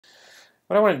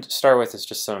What I wanted to start with is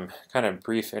just some kind of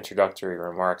brief introductory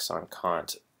remarks on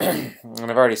Kant. And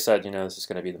I've already said, this is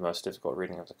going to be the most difficult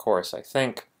reading of the course, I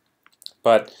think.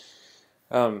 But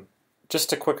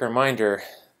just a quick reminder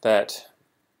that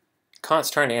Kant's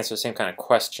trying to answer the same kind of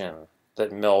question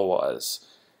that Mill was.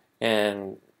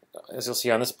 And as you'll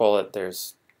see on this bullet,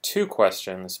 there's two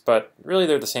questions, but really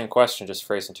they're the same question, just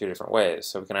phrased in two different ways.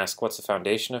 So we can ask, what's the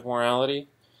foundation of morality?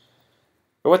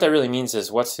 But what that really means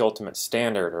is, what's the ultimate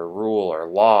standard or rule or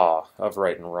law of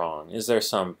right and wrong? Is there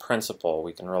some principle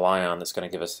we can rely on that's going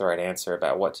to give us the right answer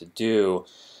about what to do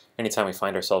anytime we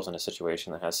find ourselves in a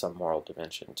situation that has some moral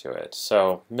dimension to it?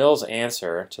 So Mill's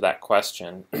answer to that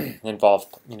question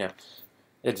involved,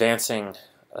 advancing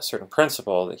a certain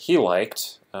principle that he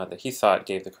liked, that he thought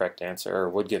gave the correct answer, or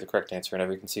would give the correct answer in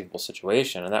every conceivable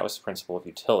situation, and that was the principle of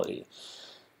utility.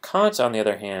 Kant, on the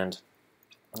other hand,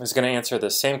 is going to answer the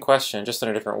same question just in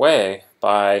a different way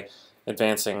by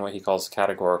advancing what he calls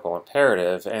categorical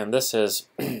imperative, and this is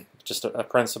just a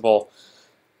principle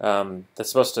that's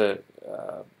supposed to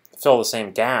fill the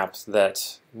same gap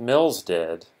that Mill's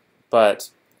did, but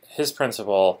his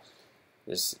principle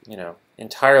is,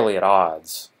 entirely at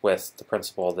odds with the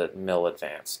principle that Mill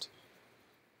advanced.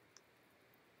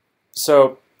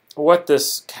 So what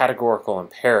this categorical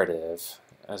imperative,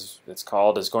 as it's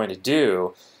called, is going to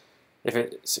do, if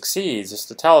it succeeds, is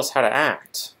to tell us how to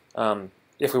act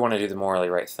if we want to do the morally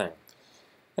right thing.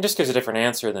 It just gives a different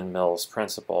answer than Mill's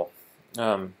principle.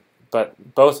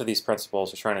 But both of these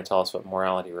principles are trying to tell us what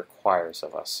morality requires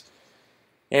of us.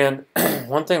 And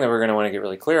one thing that we're going to want to get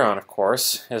really clear on, of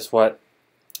course, is what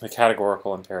the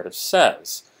categorical imperative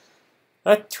says.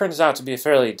 That turns out to be a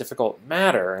fairly difficult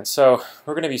matter, and so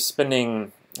we're going to be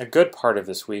spending a good part of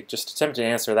this week just attempting to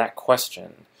answer that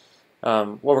question.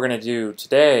 What we're going to do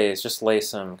today is just lay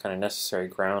some kind of necessary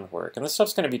groundwork. And this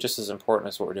stuff's going to be just as important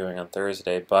as what we're doing on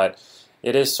Thursday, but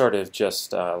it is sort of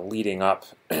just leading up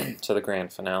to the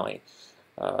grand finale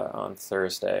on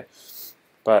Thursday.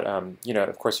 But,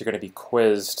 of course, you're going to be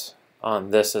quizzed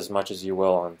on this as much as you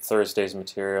will on Thursday's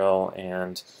material,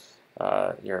 and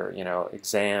your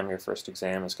exam, your first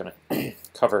exam, is going to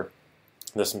cover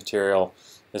this material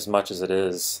as much as it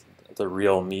is the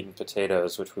real meat and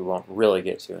potatoes, which we won't really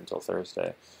get to until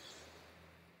Thursday.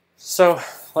 So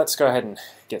let's go ahead and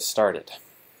get started.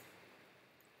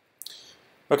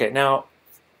 Okay, now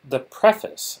the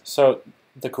preface. So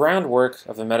the groundwork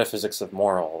of the metaphysics of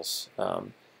morals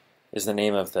is the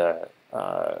name of the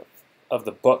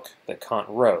book that Kant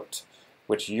wrote,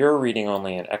 which you're reading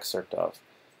only an excerpt of.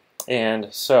 And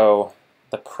so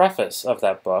the preface of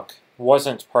that book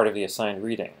wasn't part of the assigned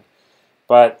reading,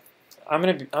 but I'm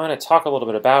going to talk a little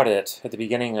bit about it at the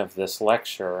beginning of this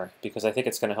lecture because I think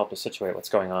it's going to help to situate what's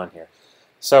going on here.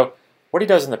 So what he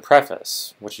does in the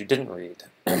preface, which you didn't read,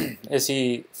 is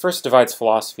he first divides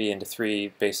philosophy into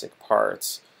three basic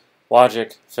parts: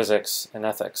 logic, physics, and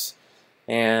ethics.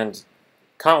 And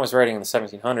Kant was writing in the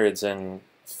 1700s, and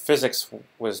physics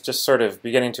was just sort of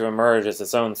beginning to emerge as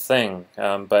its own thing.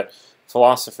 But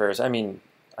philosophers, I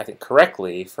think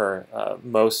correctly, for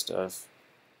most of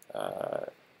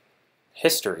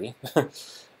history,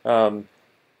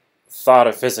 thought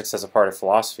of physics as a part of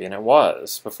philosophy, and it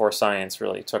was before science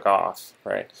really took off,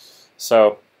 right?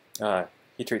 So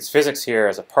he treats physics here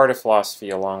as a part of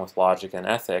philosophy along with logic and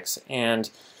ethics,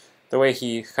 and the way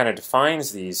he kind of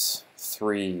defines these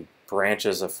three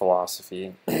branches of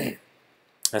philosophy is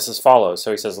as follows. So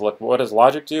he says, look, what does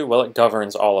logic do? Well, it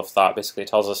governs all of thought. Basically, it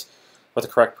tells us what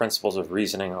the correct principles of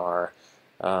reasoning are,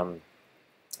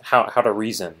 how to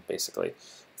reason, basically.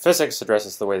 Physics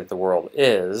addresses the way that the world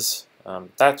is.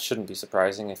 That shouldn't be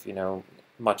surprising if you know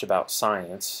much about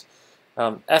science.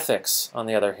 Ethics, on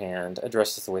the other hand,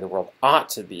 addresses the way the world ought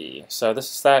to be. So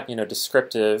this is that,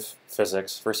 descriptive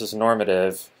physics versus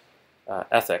normative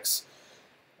ethics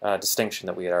distinction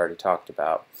that we had already talked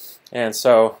about. And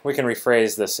so we can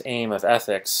rephrase this aim of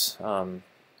ethics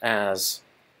as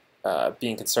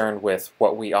being concerned with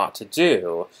what we ought to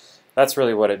do. That's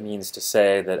really what it means to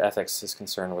say that ethics is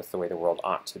concerned with the way the world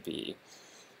ought to be.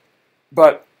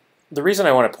 But the reason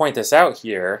I want to point this out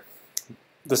here,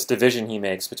 this division he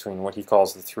makes between what he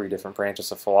calls the three different branches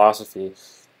of philosophy,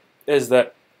 is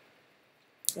that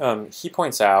he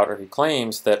points out, or he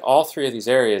claims, that all three of these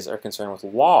areas are concerned with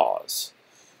laws.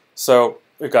 So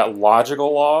we've got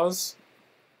logical laws,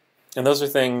 and those are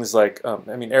things like,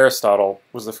 Aristotle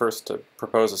was the first to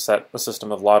propose a system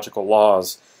of logical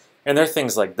laws. And they're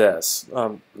things like this.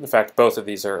 In fact, both of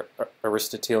these are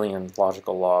Aristotelian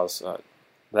logical laws,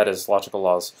 that is, logical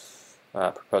laws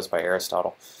proposed by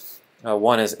Aristotle.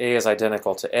 One is A is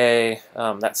identical to A.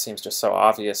 That seems just so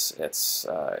obvious. It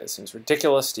seems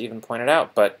ridiculous to even point it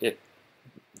out, but it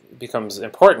becomes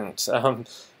important,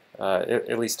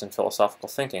 at least in philosophical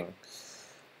thinking.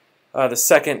 The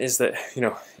second is that,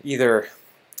 either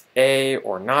A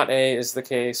or not A is the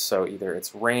case, so either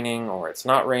it's raining or it's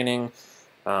not raining.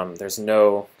 There's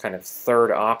no kind of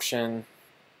third option.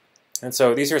 And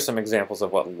so these are some examples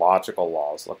of what logical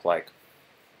laws look like.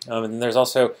 And there's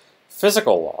also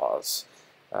physical laws.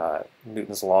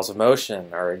 Newton's laws of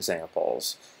motion are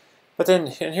examples. But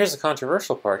then, and here's the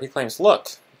controversial part, he claims,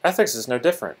 look, ethics is no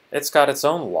different. It's got its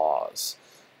own laws.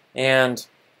 And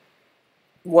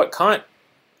what Kant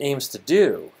aims to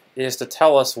do is to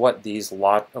tell us what these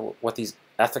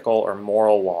ethical or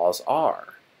moral laws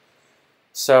are.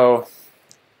 So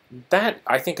that,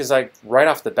 I think, is like right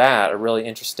off the bat a really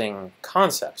interesting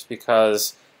concept,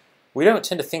 because we don't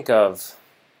tend to think of,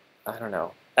 I don't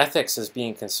know, ethics as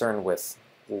being concerned with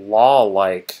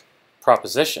law-like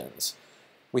propositions.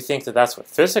 We think that that's what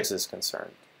physics is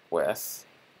concerned with.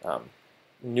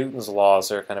 Newton's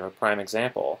laws are kind of a prime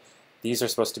example. These are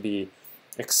supposed to be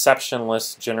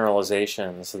exceptionless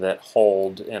generalizations that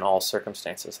hold in all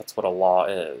circumstances. That's what a law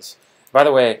is. By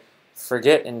the way,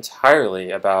 forget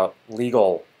entirely about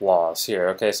legal laws here.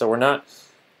 Okay, so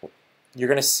you're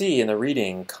going to see in the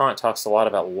reading, Kant talks a lot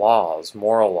about laws,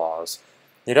 moral laws.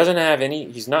 He doesn't have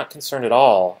he's not concerned at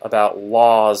all about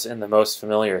laws in the most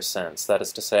familiar sense. That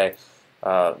is to say,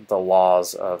 the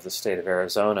laws of the state of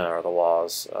Arizona or the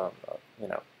laws, of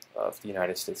the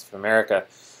United States of America.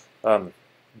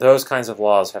 Those kinds of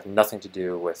laws have nothing to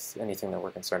do with anything that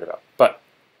we're concerned about. But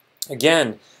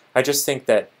again, I just think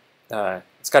that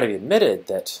it's got to be admitted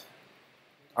that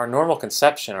our normal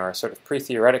conception, our sort of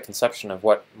pre-theoretic conception of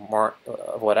what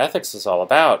ethics is all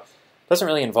about, doesn't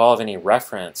really involve any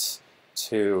reference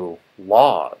to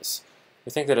laws.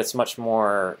 We think that it's much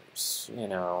more,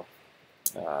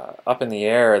 up in the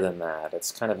air than that.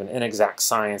 It's kind of an inexact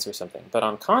science or something. But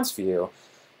on Kant's view,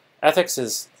 ethics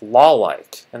is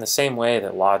law-like in the same way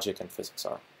that logic and physics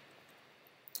are.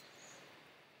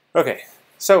 Okay,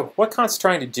 so what Kant's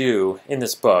trying to do in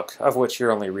this book, of which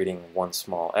you're only reading one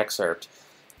small excerpt,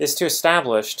 is to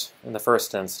establish, in the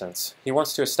first instance, he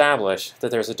wants to establish that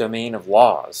there's a domain of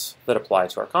laws that apply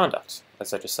to our conduct,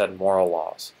 as I just said, moral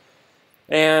laws.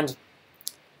 And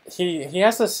he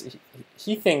has this,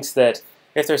 he thinks that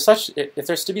if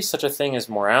there's to be such a thing as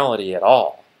morality at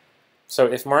all, so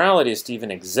if morality is to even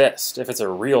exist, if it's a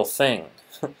real thing,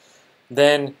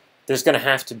 then there's going to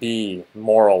have to be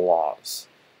moral laws.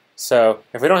 So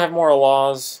if we don't have moral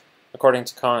laws, according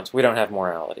to Kant, we don't have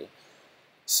morality.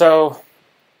 So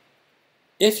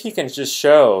if he can just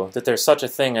show that there's such a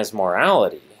thing as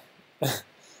morality,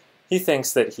 he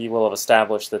thinks that he will have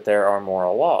established that there are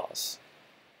moral laws.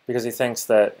 Because he thinks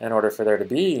that in order for there to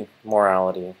be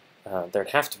morality, there'd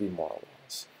have to be moral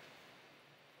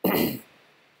laws.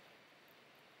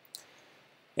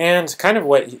 And kind of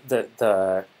what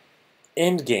the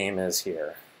end game is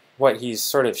here, what he's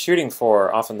sort of shooting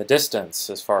for off in the distance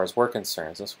as far as we're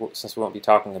concerned, since we won't be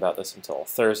talking about this until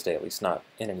Thursday, at least not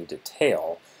in any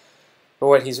detail, but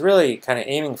what he's really kind of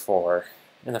aiming for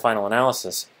in the final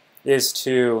analysis is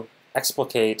to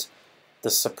explicate the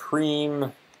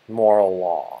supreme moral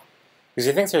law. Because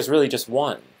he thinks there's really just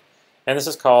one, and this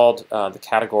is called the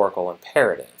categorical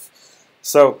imperative.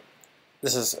 So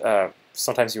this is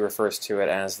sometimes he refers to it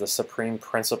as the supreme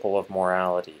principle of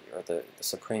morality, or the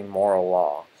supreme moral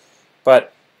law.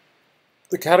 But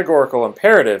the categorical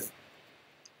imperative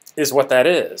is what that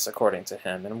is, according to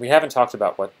him. And we haven't talked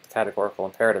about what the categorical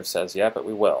imperative says yet, but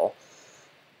we will.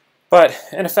 But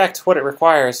in effect, what it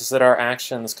requires is that our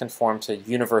actions conform to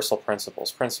universal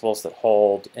principles, principles that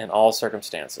hold in all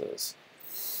circumstances.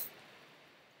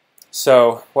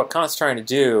 So what Kant's trying to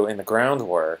do in the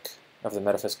groundwork of the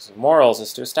metaphysics of morals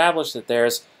is to establish that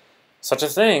there's such a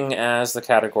thing as the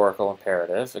categorical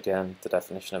imperative. Again, the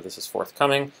definition of this is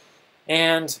forthcoming.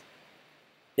 And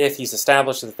if he's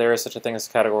established that there is such a thing as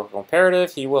a categorical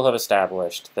imperative, he will have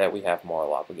established that we have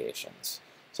moral obligations.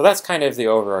 So that's kind of the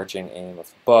overarching aim of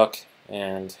the book,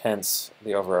 and hence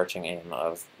the overarching aim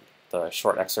of the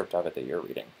short excerpt of it that you're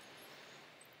reading.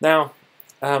 Now,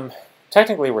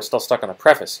 technically we're still stuck on the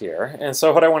preface here, and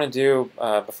so what I want to do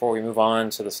before we move on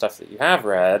to the stuff that you have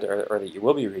read, or that you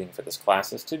will be reading for this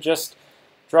class, is to just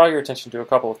draw your attention to a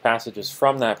couple of passages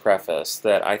from that preface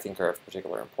that I think are of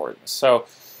particular importance. So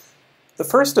the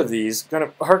first of these kind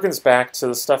of harkens back to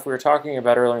the stuff we were talking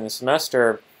about earlier in the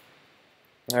semester,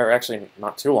 or actually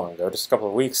not too long ago, just a couple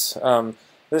of weeks,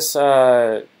 this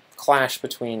clash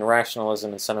between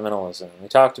rationalism and sentimentalism. We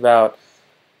talked about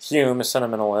Hume, a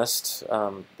sentimentalist.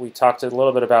 We talked a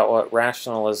little bit about what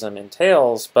rationalism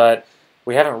entails, but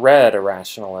we haven't read a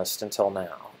rationalist until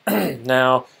now.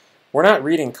 Now, we're not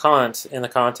reading Kant in the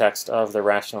context of the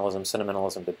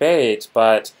rationalism-sentimentalism debate,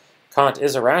 but Kant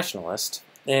is a rationalist,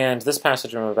 and this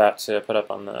passage I'm about to put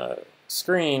up on the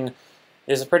screen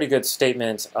is a pretty good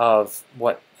statement of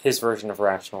what his version of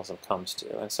rationalism comes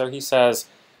to. And so he says,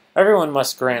 everyone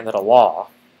must grant that a law,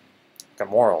 like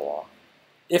a moral law,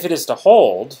 if it is to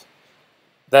hold,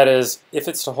 that is, if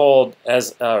it's to hold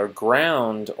as a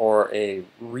ground or a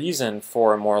reason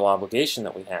for a moral obligation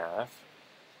that we have,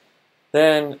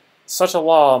 then such a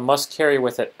law must carry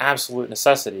with it absolute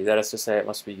necessity. That is to say, it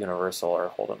must be universal or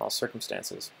hold in all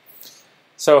circumstances.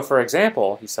 So, for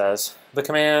example, he says, the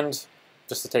command,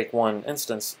 just to take one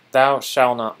instance, thou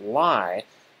shalt not lie.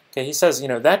 Okay, he says,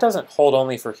 that doesn't hold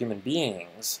only for human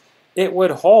beings. It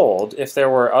would hold if there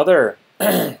were other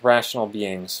rational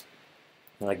beings,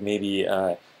 like maybe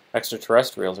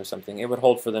extraterrestrials or something. It would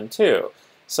hold for them too.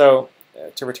 So,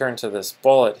 to return to this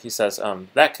bullet, he says,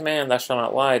 that command, thou shalt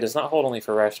not lie, does not hold only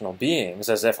for rational beings,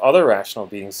 as if other rational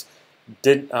beings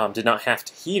did not have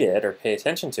to heed it or pay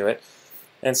attention to it.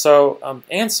 And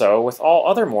so with all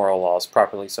other moral laws,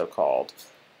 properly so called.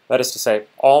 That is to say,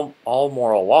 all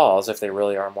moral laws, if they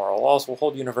really are moral laws, will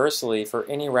hold universally for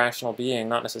any rational being,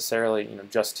 not necessarily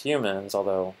just humans,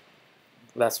 although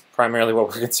that's primarily what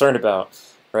we're concerned about,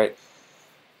 right?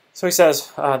 So he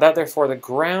says that therefore the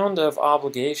ground of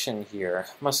obligation here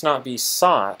must not be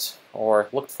sought or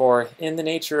looked for in the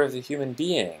nature of the human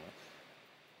being,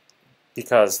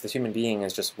 because the human being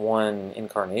is just one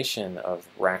incarnation of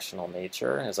rational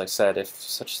nature. As I said, if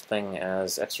such a thing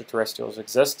as extraterrestrials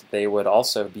exist, they would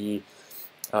also be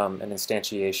an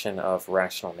instantiation of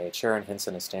rational nature, and hence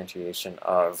an instantiation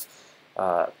of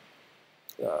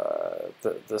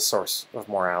the source of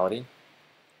morality.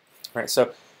 Right.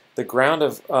 So the ground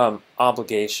of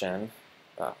obligation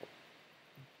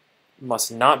must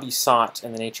not be sought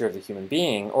in the nature of the human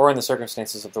being or in the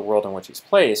circumstances of the world in which he's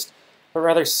placed, but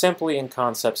rather simply in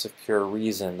concepts of pure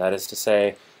reason, that is to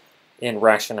say, in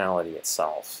rationality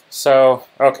itself. So,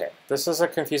 okay, this is a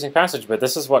confusing passage, but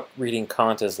this is what reading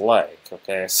Kant is like,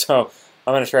 okay? So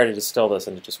I'm going to try to distill this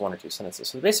into just one or two sentences.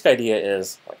 So the basic idea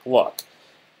is, like, look,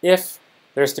 if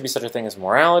there's to be such a thing as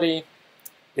morality,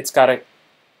 it's got to,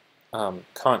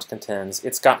 Kant contends,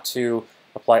 it's got to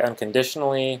apply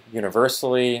unconditionally,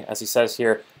 universally, as he says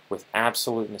here, with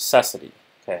absolute necessity,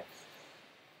 okay?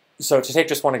 So to take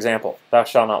just one example, thou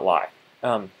shalt not lie.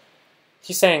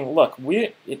 He's saying, look,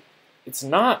 it's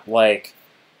not like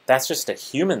that's just a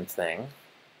human thing.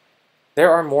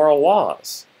 There are moral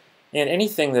laws. And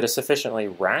anything that is sufficiently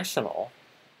rational,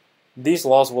 these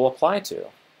laws will apply to.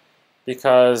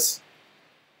 Because,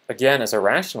 again, as a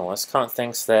rationalist, Kant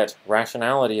thinks that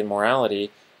rationality and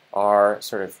morality are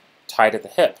sort of tied at the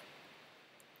hip.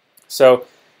 So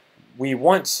we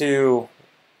want to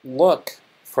look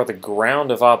for the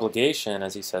ground of obligation,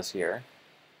 as he says here.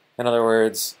 In other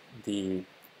words, the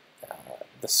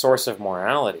source of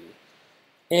morality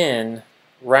in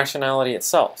rationality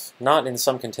itself, not in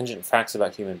some contingent facts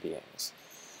about human beings.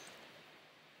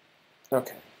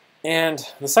 Okay, and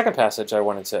the second passage I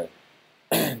wanted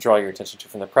to draw your attention to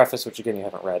from the preface, which again you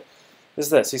haven't read, is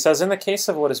this. He says, in the case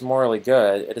of what is morally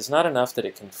good, it is not enough that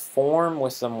it conform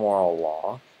with the moral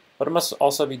law, but it must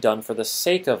also be done for the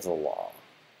sake of the law.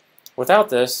 Without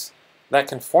this, that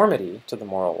conformity to the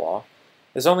moral law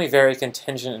is only very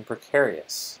contingent and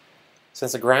precarious,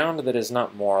 since a ground that is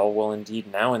not moral will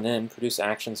indeed now and then produce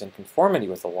actions in conformity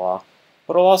with the law,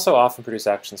 but will also often produce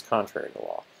actions contrary to the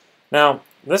law. Now,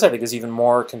 this I think is even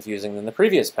more confusing than the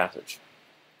previous passage.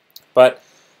 But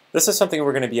this is something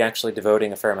we're going to be actually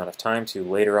devoting a fair amount of time to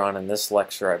later on in this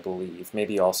lecture, I believe,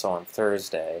 maybe also on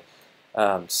Thursday.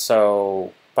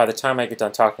 So by the time I get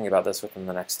done talking about this within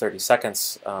the next 30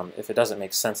 seconds, if it doesn't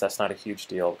make sense, that's not a huge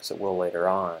deal, because it will later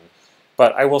on.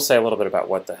 But I will say a little bit about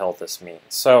what the hell this means.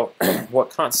 So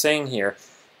what Kant's saying here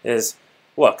is,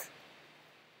 look,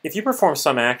 if you perform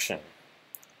some action,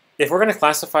 if we're going to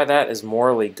classify that as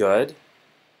morally good,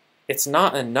 it's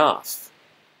not enough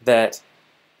that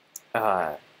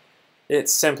it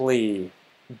simply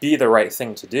be the right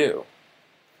thing to do.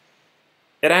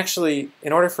 It actually,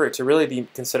 in order for it to really be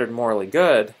considered morally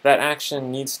good, that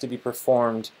action needs to be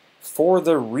performed for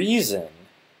the reason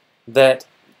that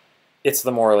it's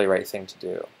the morally right thing to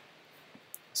do.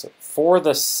 So, for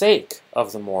the sake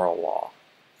of the moral law.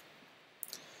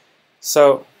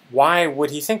 So, why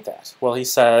would he think that? Well, he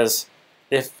says,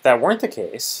 if that weren't the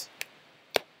case,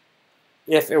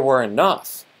 if it were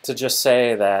enough to just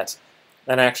say that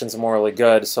an action's morally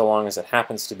good so long as it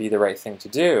happens to be the right thing to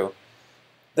do,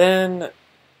 then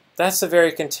that's a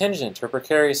very contingent or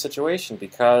precarious situation,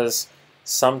 because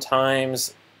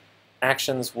sometimes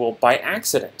actions will, by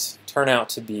accident, turn out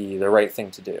to be the right thing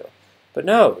to do. But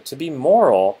no, to be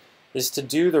moral is to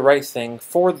do the right thing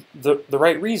for the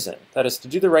right reason. That is, to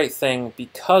do the right thing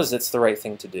because it's the right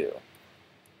thing to do.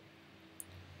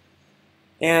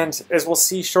 And as we'll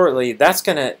see shortly, that's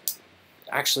going to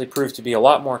actually prove to be a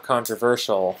lot more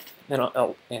controversial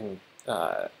and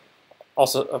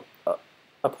also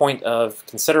a point of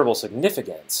considerable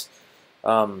significance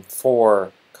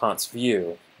for Kant's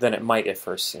view than it might at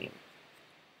first seem.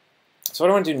 So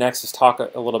what I want to do next is talk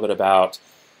a little bit about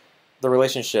the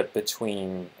relationship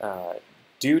between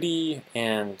duty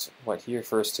and what he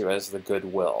refers to as the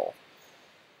goodwill.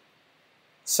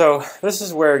 So this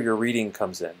is where your reading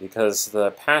comes in, because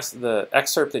the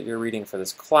excerpt that you're reading for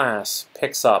this class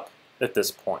picks up at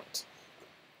this point.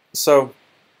 So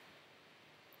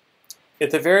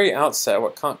at the very outset,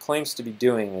 what Kant claims to be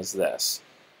doing is this.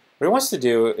 What he wants to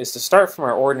do is to start from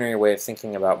our ordinary way of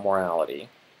thinking about morality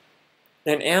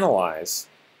and analyze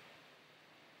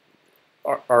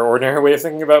our ordinary way of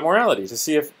thinking about morality to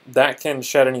see if that can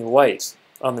shed any light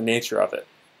on the nature of it.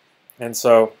 And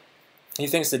so he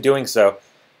thinks that doing so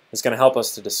is going to help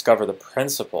us to discover the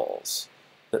principles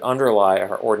that underlie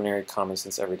our ordinary, common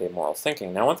sense, everyday moral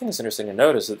thinking. Now, one thing that's interesting to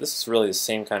note is that this is really the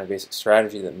same kind of basic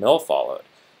strategy that Mill followed.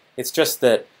 It's just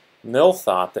that Mill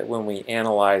thought that when we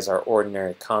analyze our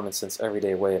ordinary, common sense,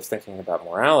 everyday way of thinking about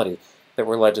morality, that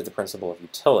we're led to the principle of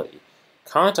utility.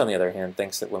 Kant, on the other hand,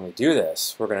 thinks that when we do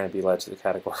this, we're going to be led to the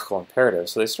categorical imperative.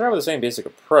 So they start with the same basic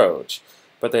approach,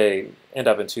 but they end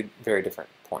up in two very different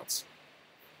points.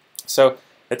 So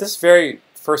at this very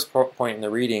first point in the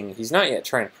reading, he's not yet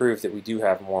trying to prove that we do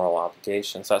have moral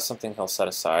obligations. That's something he'll set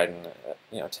aside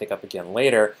and take up again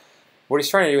later. What he's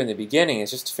trying to do in the beginning is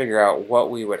just to figure out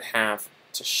what we would have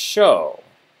to show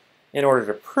in order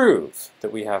to prove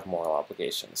that we have moral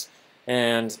obligations.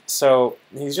 And so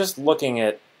he's just looking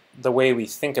at the way we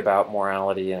think about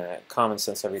morality in a common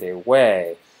sense, everyday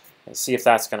way, and see if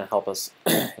that's going to help us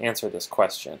answer this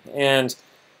question. And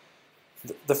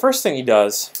the first thing he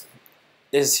does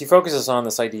is he focuses on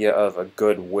this idea of a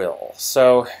goodwill.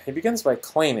 So he begins by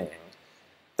claiming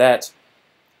that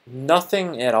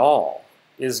nothing at all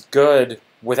is good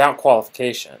without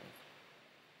qualification,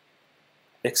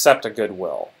 except a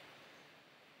goodwill.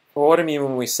 Well, what do we mean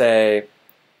when we say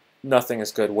nothing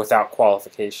is good without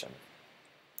qualification?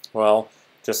 Well,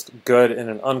 just good in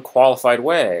an unqualified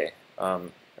way.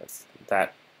 If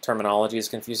that terminology is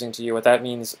confusing to you, what that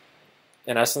means,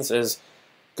 in essence, is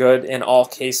good in all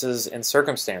cases and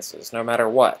circumstances, no matter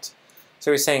what.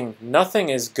 So he's saying nothing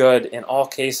is good in all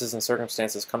cases and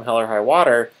circumstances, come hell or high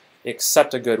water,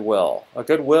 except a goodwill. A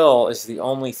goodwill is the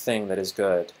only thing that is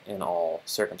good in all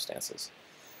circumstances.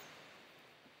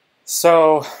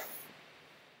 So,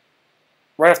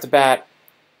 right off the bat,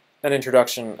 an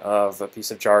introduction of a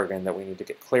piece of jargon that we need to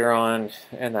get clear on,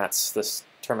 and that's this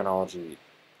terminology,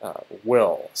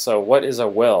 will. So what is a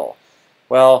will?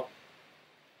 Well,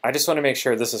 I just want to make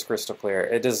sure this is crystal clear.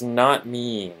 It does not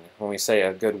mean, when we say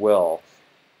a goodwill,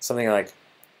 something like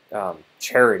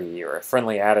charity or a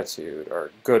friendly attitude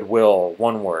or goodwill,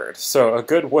 one word. So a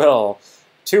goodwill,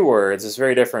 two words, is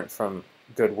very different from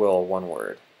goodwill, one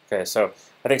word. Okay, so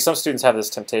I think some students have this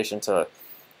temptation to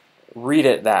read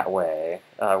it that way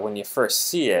when you first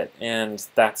see it, and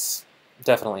that's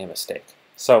definitely a mistake.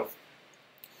 So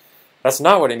that's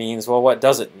not what it means. Well, what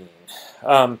does it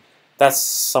mean? That's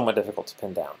somewhat difficult to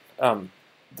pin down.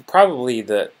 Probably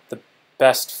the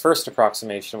best first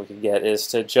approximation we could get is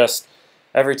to just,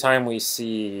 every time we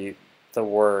see the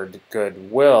word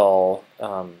goodwill,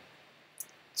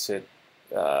 to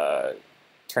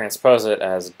transpose it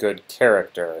as good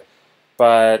character.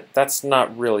 But that's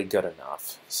not really good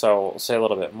enough. So we'll say a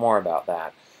little bit more about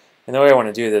that. And the way I want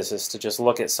to do this is to just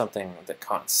look at something that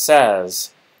Kant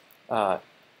says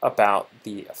about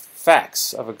the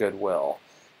effects of a goodwill.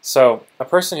 So a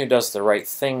person who does the right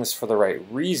things for the right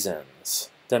reasons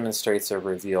demonstrates or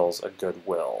reveals a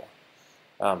goodwill.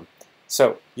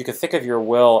 So you could think of your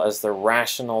will as the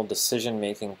rational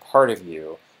decision-making part of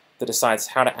you that decides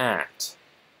how to act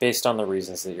based on the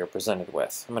reasons that you're presented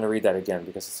with. I'm going to read that again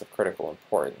because it's of critical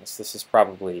importance. This is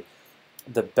probably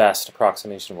the best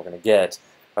approximation we're going to get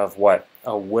of what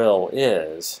a will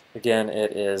is. Again,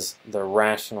 it is the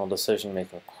rational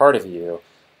decision-making part of you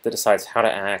that decides how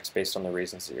to act based on the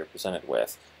reasons that you're presented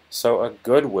with. So a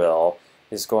good will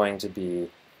is going to be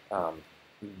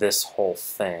this whole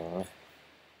thing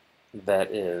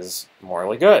that is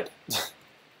morally good.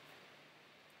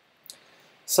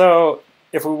 So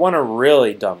if we want to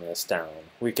really dumb this down,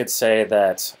 we could say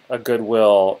that a good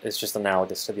will is just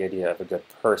analogous to the idea of a good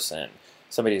person.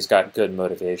 Somebody who's got good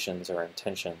motivations or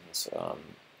intentions,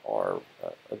 or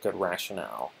a good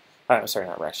rationale. Sorry,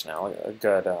 not rationale, a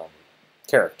good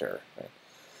character. Right?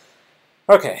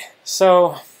 Okay,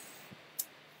 so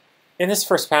in this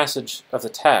first passage of the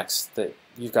text that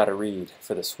you've got to read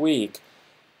for this week,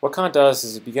 what Kant does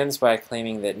is he begins by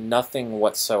claiming that nothing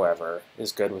whatsoever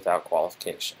is good without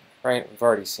qualification. Right? We've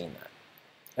already seen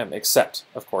that, except,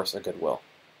 of course, a good will.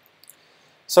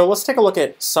 So let's take a look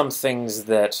at some things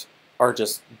that are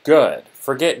just good.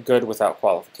 Forget good without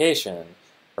qualification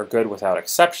or good without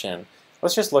exception.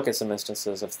 Let's just look at some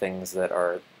instances of things that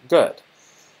are good.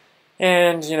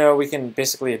 And, we can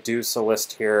basically adduce a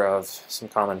list here of some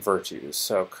common virtues.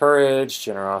 So courage,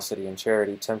 generosity and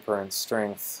charity, temperance,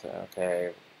 strength,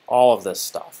 okay, all of this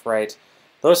stuff, right?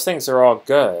 Those things are all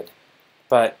good,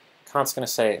 but Kant's going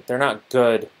to say they're not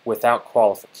good without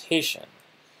qualification.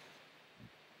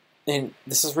 And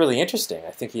this is really interesting.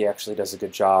 I think he actually does a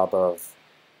good job of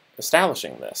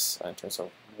establishing this in terms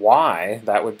of why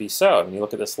that would be so. I mean, you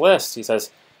look at this list, he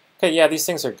says, okay, yeah, these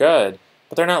things are good,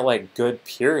 but they're not like good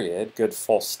period, good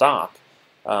full stop.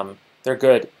 They're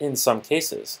good in some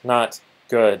cases, not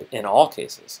good in all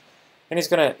cases. And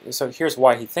so here's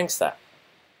why he thinks that.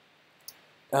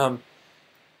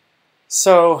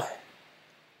 So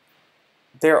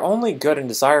they're only good and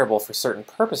desirable for certain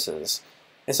purposes.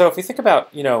 And so if we think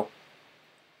about,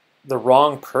 the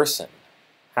wrong person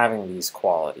having these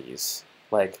qualities,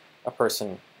 like a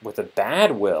person with a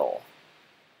bad will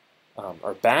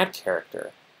or bad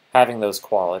character having those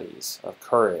qualities of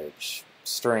courage,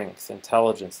 strength,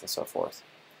 intelligence, and so forth,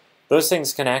 those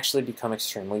things can actually become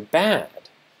extremely bad.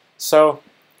 So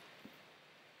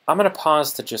I'm going to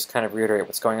pause to just kind of reiterate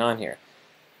what's going on here.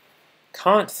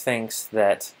 Kant thinks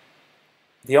that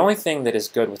the only thing that is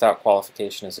good without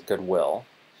qualification is a good will.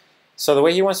 So the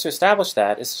way he wants to establish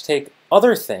that is to take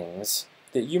other things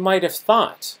that you might have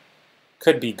thought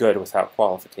could be good without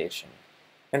qualification,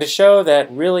 and to show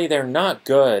that really they're not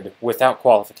good without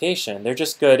qualification, they're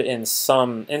just good in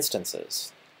some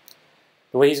instances.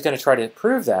 The way he's going to try to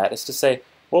prove that is to say,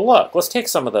 well, look, let's take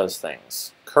some of those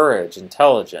things: courage,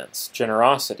 intelligence,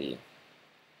 generosity.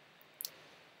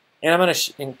 And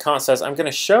and Kant says, I'm going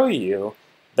to show you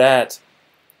that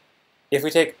if we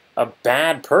take a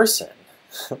bad person,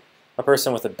 a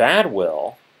person with a bad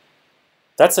will,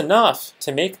 that's enough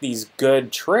to make these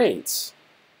good traits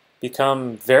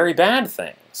become very bad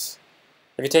things.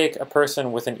 If you take a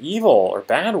person with an evil or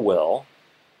bad will,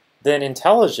 then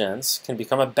intelligence can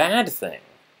become a bad thing.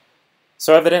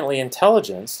 So evidently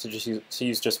intelligence, to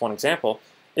use just one example,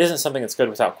 isn't something that's good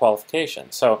without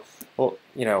qualification. So we'll,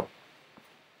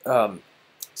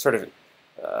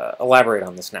 elaborate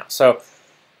on this now. So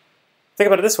think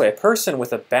about it this way. A person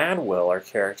with a bad will or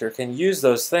character can use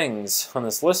those things on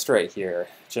this list right here,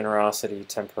 generosity,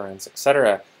 temperance,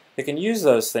 etc. They can use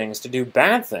those things to do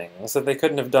bad things that they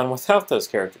couldn't have done without those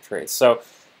character traits. So,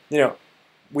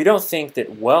 we don't think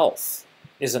that wealth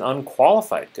is an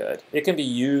unqualified good. It can be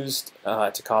used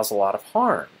to cause a lot of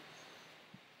harm.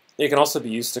 It can also be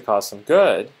used to cause some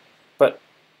good, but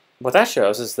what that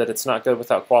shows is that it's not good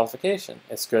without qualification.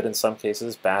 It's good in some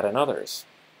cases, bad in others.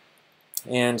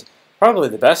 And probably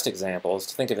the best example is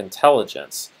to think of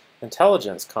intelligence.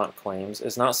 Intelligence, Kant claims,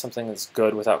 is not something that's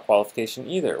good without qualification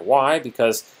either. Why?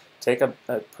 Because take a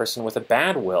person with a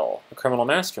bad will, a criminal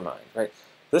mastermind, right?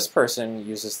 This person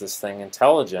uses this thing,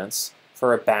 intelligence,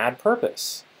 for a bad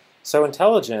purpose. So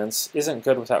intelligence isn't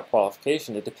good without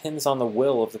qualification. It depends on the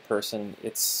will of the person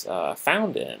it's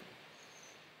found in.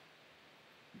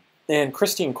 And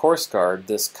Christine Korsgaard,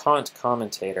 this Kant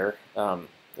commentator,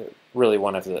 really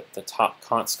one of the top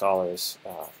Kant scholars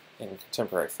in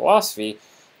contemporary philosophy,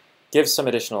 gives some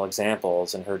additional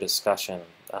examples in her discussion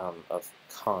of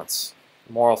Kant's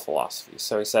moral philosophy.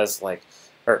 So he says,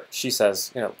 she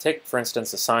says, take for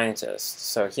instance a scientist.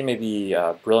 So he may be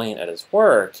brilliant at his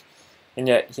work, and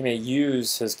yet he may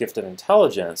use his gift of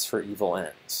intelligence for evil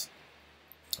ends.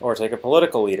 Or take a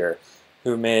political leader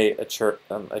who may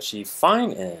achieve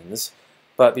fine ends,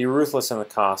 but be ruthless in the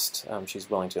cost she's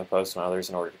willing to impose on others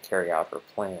in order to carry out her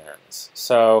plans.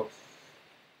 So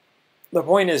the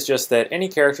point is just that any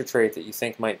character trait that you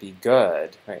think might be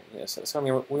good, right? So I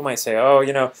mean, we might say,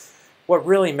 oh, what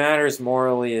really matters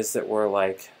morally is that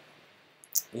we're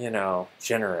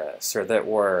generous, or that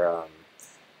we're,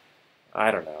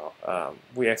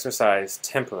 we exercise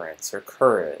temperance or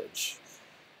courage.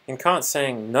 And Kant's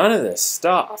saying none of this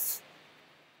stuff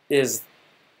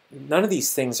none of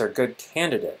these things are good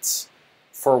candidates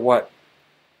for what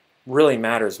really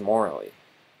matters morally.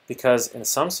 Because in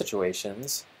some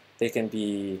situations, they can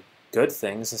be good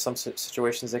things. In some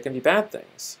situations, they can be bad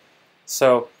things.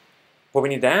 So what we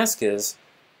need to ask is,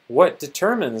 what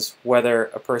determines whether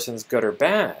a person's good or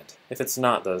bad? If it's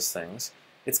not those things,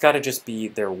 it's got to just be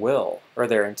their will or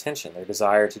their intention, their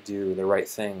desire to do the right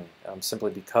thing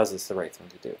simply because it's the right thing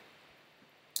to do.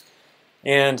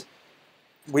 And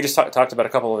we just talked about a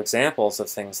couple of examples of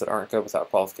things that aren't good without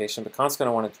qualification, but Kant's going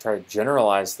to want to try to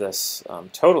generalize this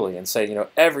totally and say,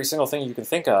 every single thing you can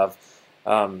think of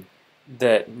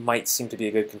that might seem to be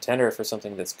a good contender for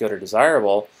something that's good or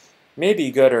desirable may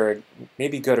be good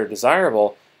or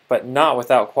desirable, but not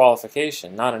without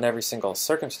qualification, not in every single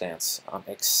circumstance,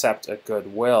 except a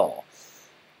good will.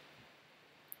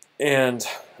 And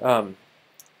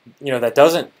that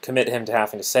doesn't commit him to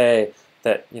having to say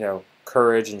that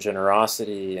courage and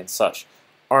generosity and such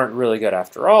aren't really good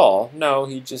after all. No,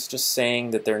 he's just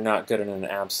saying that they're not good in an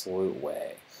absolute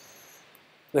way.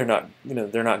 They're not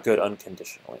good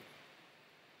unconditionally.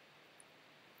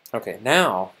 Okay,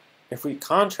 now if we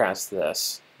contrast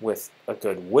this with a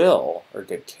good will or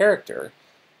good character,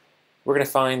 we're going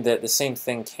to find that the same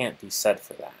thing can't be said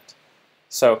for that.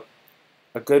 So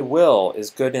a good will is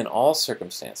good in all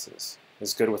circumstances,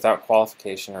 is good without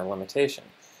qualification or limitation.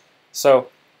 So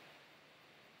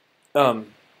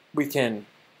we can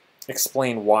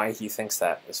explain why he thinks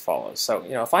that as follows. So,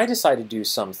 if I decide to do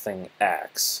something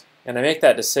X, and I make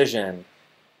that decision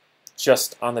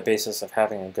just on the basis of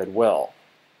having a good will,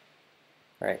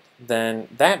 right, then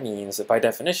that means that by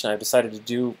definition I've decided to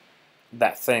do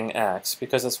that thing X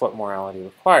because that's what morality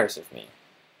requires of me.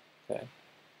 Okay?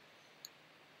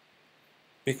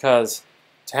 Because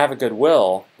to have a good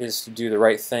will is to do the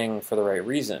right thing for the right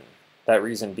reason. That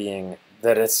reason being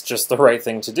that it's just the right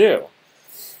thing to do.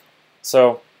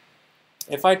 So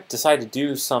if I decide to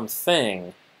do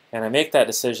something and I make that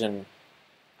decision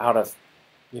out of,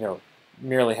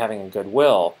 merely having a good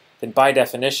will, then by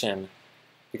definition,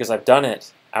 because I've done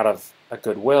it out of a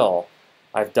good will,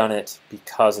 I've done it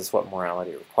because it's what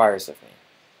morality requires of me.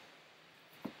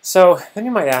 So then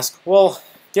you might ask, well,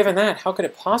 given that, how could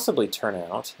it possibly turn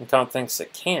out, and Kant thinks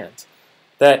it can't,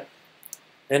 that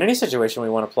in any situation we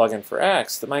want to plug in for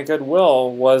X, that my good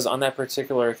will was on that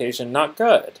particular occasion not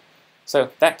good.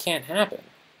 So that can't happen.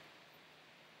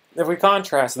 If we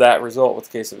contrast that result with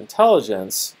the case of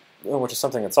intelligence, which is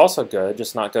something that's also good,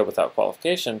 just not good without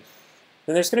qualification,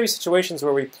 then there's going to be situations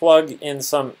where we plug in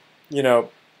some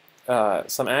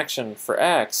action for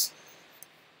X,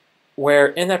 where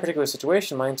in that particular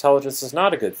situation my intelligence is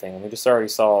not a good thing, and we just already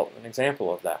saw an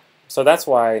example of that. So that's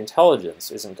why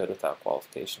intelligence isn't good without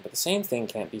qualification. But the same thing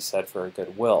can't be said for a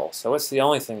good will. So it's the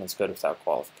only thing that's good without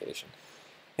qualification.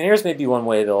 And here's maybe one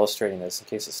way of illustrating this in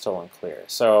case it's still unclear.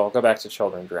 So I'll go back to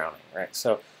children drowning, right?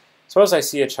 So suppose I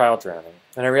see a child drowning,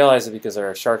 and I realize that because there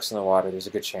are sharks in the water, there's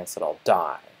a good chance that I'll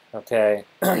die. Okay,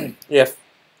 if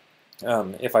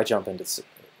I jump in to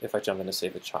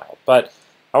save the child, but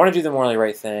I want to do the morally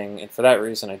right thing, and for that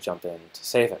reason I jump in to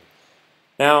save him.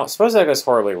 Now, suppose that goes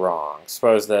horribly wrong.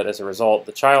 Suppose that as a result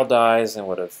the child dies and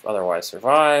would have otherwise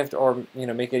survived, or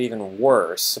make it even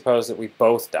worse. Suppose that we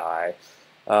both die,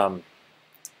 and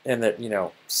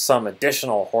that some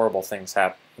additional horrible things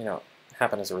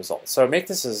happen as a result. So make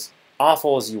this as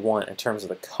awful as you want in terms of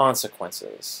the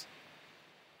consequences.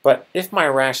 But if my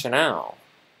rationale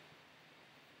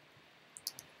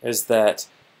is that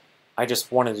I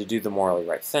just wanted to do the morally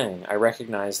right thing, I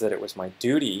recognize that it was my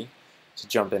duty to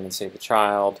jump in and save the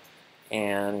child,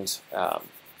 and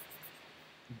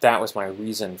that was my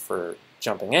reason for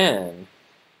jumping in,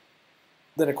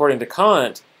 then according to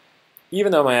Kant,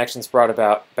 even though my actions brought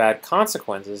about bad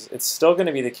consequences, it's still going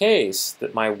to be the case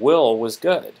that my will was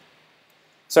good.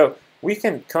 So we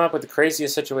can come up with the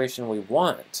craziest situation we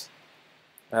want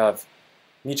of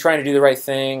me trying to do the right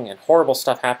thing and horrible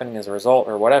stuff happening as a result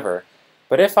or whatever,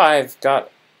 but if I've got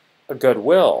a good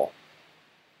will,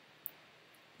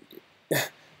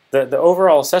 the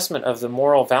overall assessment of the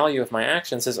moral value of my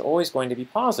actions is always going to be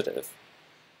positive.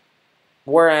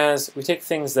 Whereas we take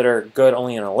things that are good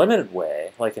only in a limited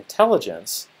way, like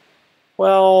intelligence,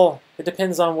 well, it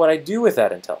depends on what I do with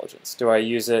that intelligence. Do I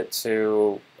use it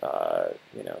to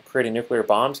create a nuclear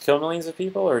bomb to kill millions of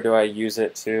people, or do I use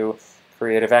it to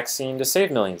create a vaccine to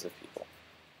save millions of people?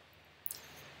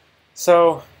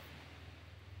 So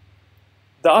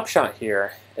the upshot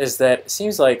here is that it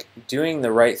seems like doing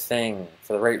the right thing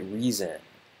for the right reason,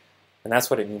 and that's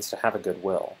what it means to have a good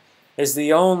will, is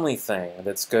the only thing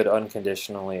that's good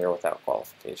unconditionally or without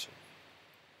qualification.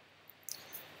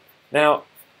 Now,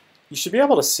 you should be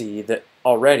able to see that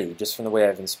already, just from the way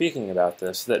I've been speaking about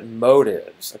this, that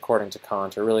motives, according to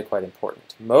Kant, are really quite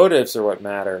important. Motives are what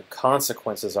matter,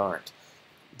 consequences aren't.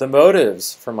 The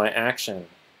motives for my action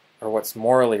are what's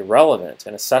morally relevant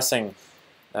in assessing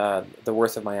the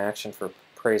worth of my action for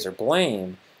praise or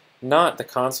blame, not the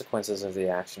consequences of the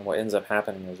action, what ends up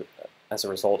happening as a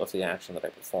result of the action that I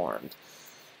performed.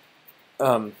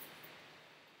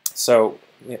 So,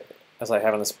 as I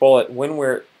have in this bullet, when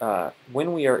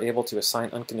we are able to assign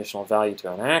unconditional value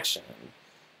to an action,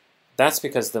 that's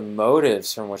because the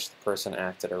motives from which the person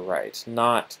acted are right,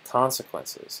 not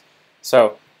consequences.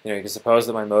 So, you can suppose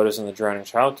that my motives in the drowning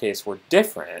child case were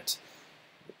different.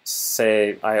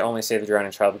 Say, I only save the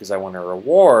drowning child because I want a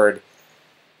reward,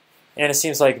 and it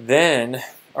seems like then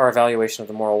our evaluation of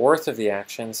the moral worth of the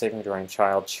action, saving the drowning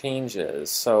child, changes.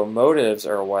 So motives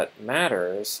are what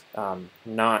matters,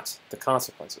 not the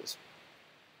consequences.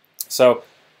 So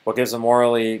what gives a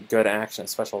morally good action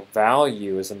special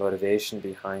value is the motivation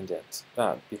behind it,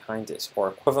 or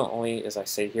equivalently, as I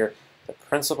say here, the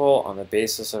principle on the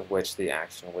basis of which the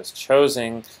action was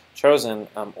chosen,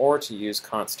 or to use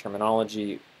Kant's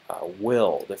terminology,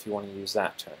 willed, if you want to use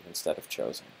that term instead of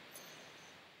chosen.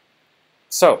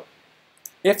 So,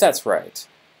 if that's right,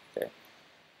 okay,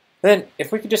 then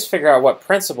if we could just figure out what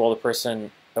principle the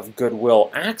person of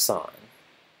goodwill acts on,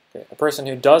 okay, a person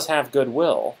who does have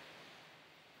goodwill,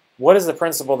 what is the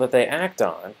principle that they act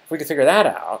on? If we could figure that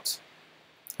out,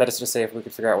 that is to say, if we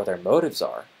could figure out what their motives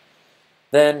are,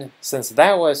 then since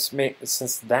that's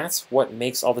what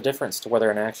makes all the difference to whether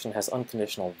an action has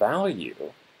unconditional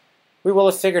value, we will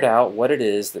have figured out what it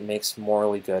is that makes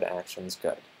morally good actions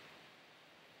good.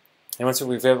 And once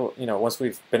we've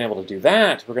been able to do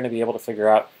that, we're going to be able to figure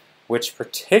out which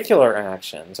particular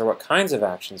actions or what kinds of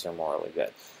actions are morally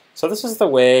good. So this is the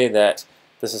way that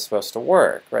this is supposed to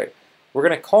work, right? We're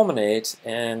going to culminate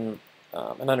in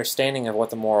an understanding of what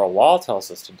the moral law tells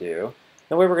us to do.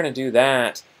 The way we're going to do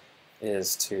that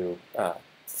is to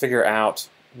figure out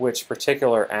which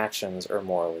particular actions are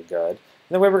morally good.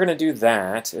 And the way we're going to do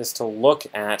that is to look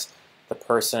at the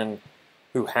person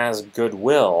who has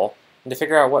goodwill and to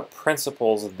figure out what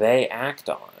principles they act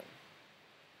on.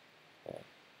 Okay.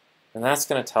 And that's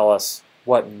going to tell us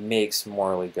what makes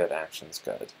morally good actions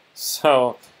good.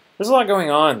 So there's a lot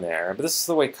going on there, but this is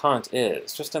the way Kant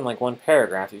is. Just in like one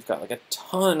paragraph, you've got like a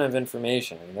ton of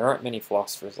information. I mean, there aren't many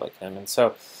philosophers like him, and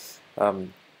so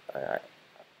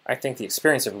I think the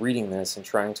experience of reading this and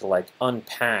trying to like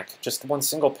unpack just one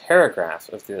single paragraph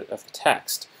of the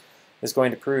text is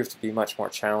going to prove to be much more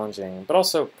challenging, but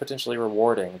also potentially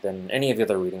rewarding than any of the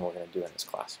other reading we're going to do in this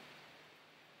class.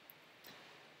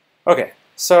 Okay,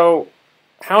 so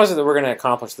how is it that we're going to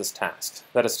accomplish this task?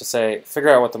 That is to say,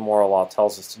 figure out what the moral law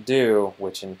tells us to do,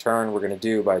 which in turn we're going to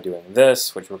do by doing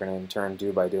this, which we're going to in turn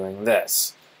do by doing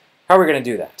this. How are we going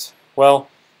to do that? Well,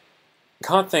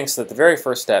 Kant thinks that the very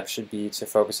first step should be to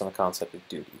focus on the concept of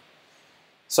duty.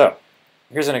 So,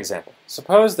 here's an example.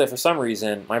 Suppose that for some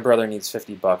reason my brother needs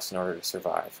 $50 in order to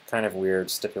survive. Kind of weird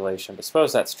stipulation, but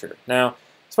suppose that's true. Now,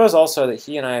 suppose also that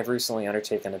he and I have recently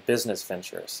undertaken a business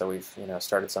venture, so we've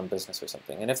started some business or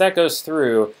something. And if that goes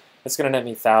through, it's going to net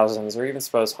me thousands or even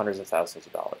suppose hundreds of thousands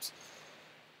of dollars.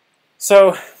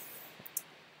 So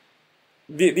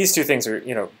these two things are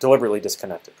deliberately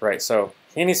disconnected, right? So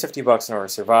he needs $50 in order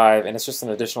to survive, and it's just an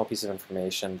additional piece of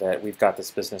information that we've got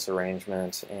this business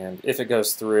arrangement, and if it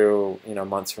goes through,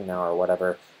 months from now or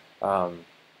whatever,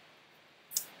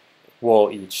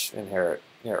 we'll each inherit,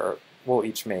 or we'll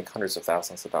each make hundreds of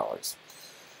thousands of dollars.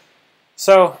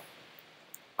 So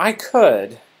I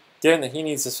could, given that he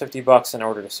needs this $50 in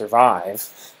order to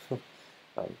survive,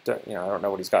 I don't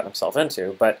know what he's gotten himself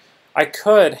into, but I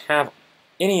could have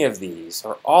any of these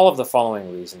or all of the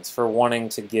following reasons for wanting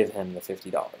to give him the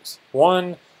 $50.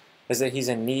 One is that he's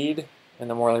in need and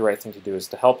the morally right thing to do is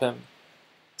to help him.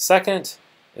 Second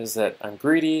is that I'm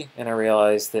greedy and I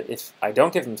realize that if I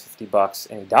don't give him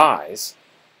 $50 and he dies,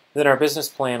 then our business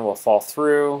plan will fall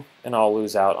through and I'll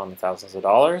lose out on the thousands of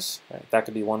dollars. Right? That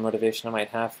could be one motivation I might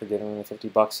have for giving him the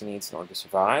 $50 he needs in order to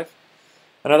survive.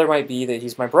 Another might be that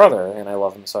he's my brother and I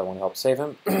love him so I want to help save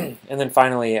him. And then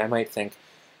finally I might think,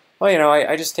 well,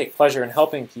 I just take pleasure in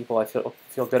helping people. I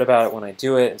feel good about it when I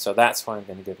do it, and so that's why I'm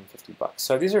going to give him $50.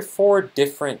 So these are four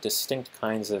different, distinct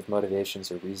kinds of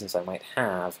motivations or reasons I might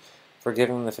have for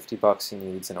giving him the $50 he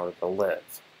needs in order to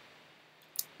live.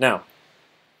 Now,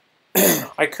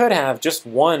 I could have just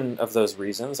one of those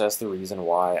reasons as the reason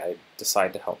why I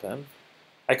decide to help him.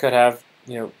 I could have,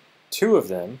 two of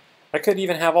them. I could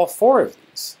even have all four of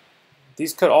these.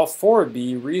 These could all four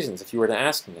be reasons. If you were to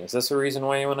ask me, is this a reason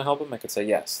why you want to help him? I could say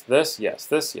yes, this, yes,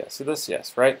 this, yes, this,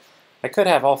 yes, right? I could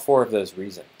have all four of those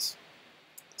reasons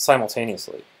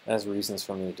simultaneously as reasons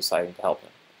for me deciding to help him.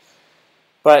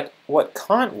 But what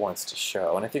Kant wants to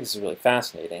show, and I think this is really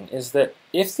fascinating, is that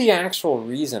if the actual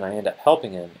reason I end up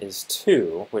helping him is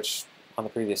 2, which on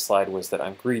the previous slide was that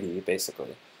I'm greedy,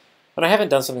 basically, and I haven't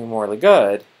done something morally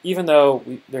good, even though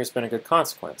there's been a good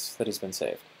consequence that he's been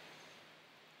saved.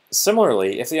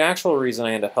 Similarly, if the actual reason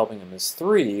I end up helping him is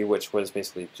 3, which was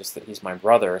basically just that he's my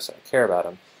brother, so I care about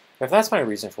him, if that's my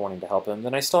reason for wanting to help him,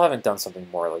 then I still haven't done something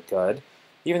morally good,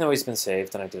 even though he's been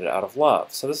saved and I did it out of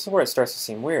love. So this is where it starts to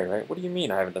seem weird, right? What do you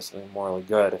mean I haven't done something morally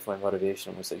good if my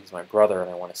motivation was that he's my brother and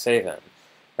I want to save him,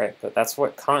 right? But that's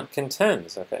what Kant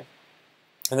contends, okay?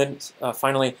 And then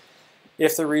finally,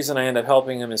 if the reason I end up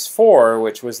helping him is 4,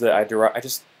 which was that I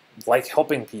just like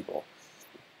helping people,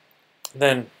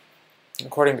 then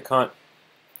according to Kant,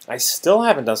 I still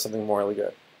haven't done something morally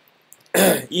good,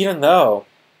 even though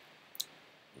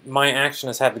my action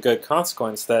has had the good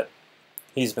consequence that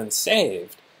he's been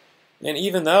saved, and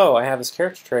even though I have this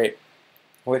character trait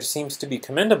which seems to be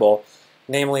commendable,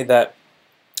 namely that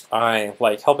I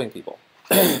like helping people.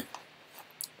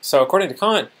 So according to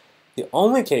Kant, the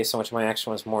only case in which my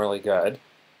action was morally good,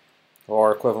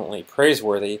 or equivalently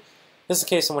praiseworthy, is the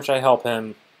case in which I help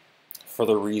him for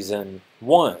the reason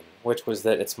 1, which was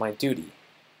that it's my duty.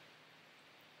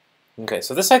 Okay,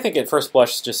 so this I think at first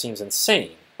blush just seems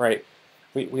insane, right?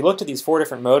 We looked at these 4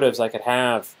 different motives I could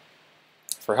have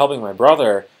for helping my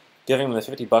brother, giving him the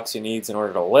 $50 he needs in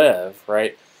order to live,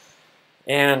 right?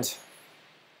 And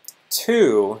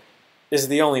 2 is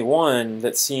the only one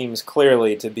that seems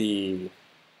clearly to be,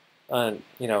 a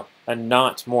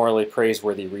not morally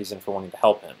praiseworthy reason for wanting to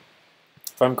help him.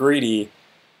 If I'm greedy,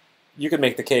 you could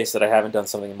make the case that I haven't done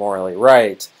something morally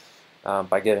right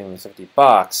by giving him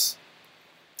 $50,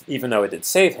 even though it did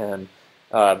save him.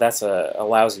 That's a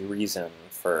lousy reason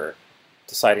for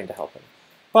deciding to help him.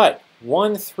 But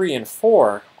 1, 3, and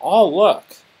 4 all look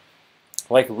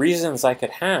like reasons I could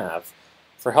have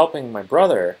for helping my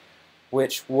brother,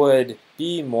 which would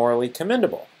be morally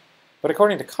commendable. But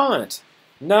according to Kant,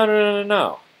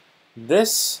 no. If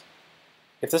this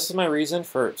is my reason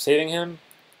for saving him,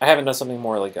 I haven't done something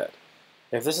morally good.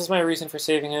 If this is my reason for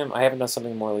saving him, I haven't done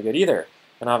something morally good either.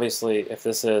 And obviously, if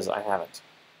this is, I haven't.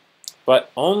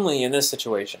 But only in this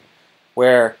situation,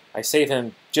 where I save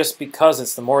him just because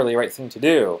it's the morally right thing to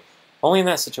do, only in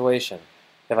that situation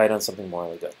have I done something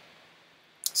morally good.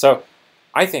 So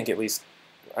I think, at least,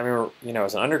 I remember,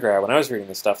 as an undergrad, when I was reading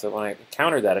this stuff, that when I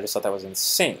encountered that, I just thought that was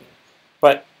insane.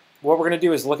 But what we're going to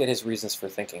do is look at his reasons for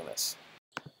thinking this.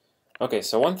 Okay,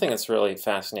 so one thing that's really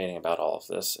fascinating about all of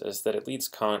this is that it leads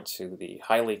Kant to the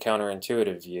highly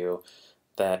counterintuitive view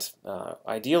that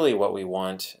ideally what we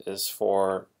want is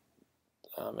for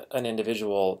an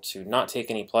individual to not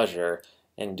take any pleasure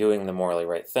in doing the morally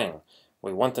right thing.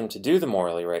 We want them to do the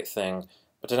morally right thing,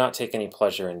 but to not take any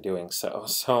pleasure in doing so.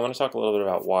 So I want to talk a little bit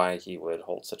about why he would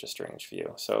hold such a strange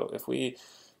view. So if we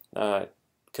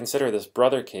consider this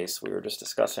brother case we were just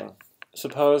discussing,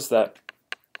 suppose that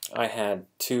I had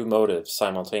 2 motives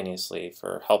simultaneously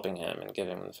for helping him and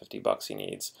giving him the $50 he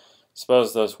needs.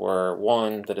 Suppose those were,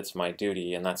 1, that it's my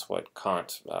duty, and that's what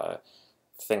Kant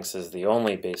thinks is the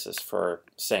only basis for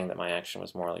saying that my action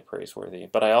was morally praiseworthy.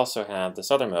 But I also have this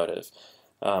other motive,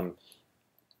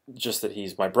 just that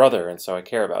he's my brother, and so I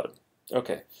care about him.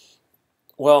 Okay.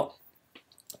 Well,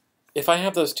 if I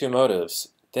have those 2 motives,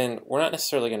 then we're not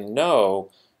necessarily going to know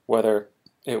whether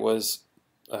it was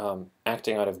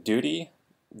acting out of duty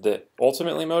that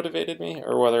ultimately motivated me,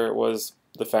 or whether it was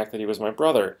the fact that he was my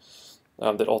brother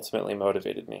that ultimately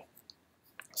motivated me.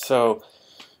 So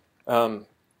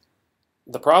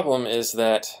the problem is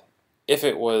that if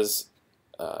it was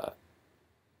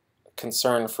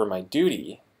concern for my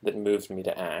duty that moved me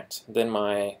to act, then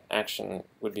my action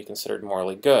would be considered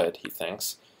morally good, he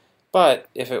thinks. But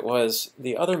if it was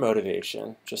the other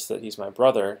motivation, just that he's my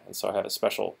brother, and so I have a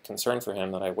special concern for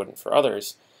him that I wouldn't for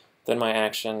others, then my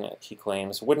action, he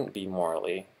claims, wouldn't be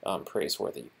morally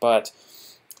praiseworthy. But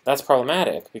that's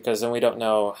problematic, because then we don't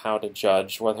know how to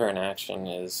judge whether an action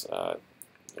is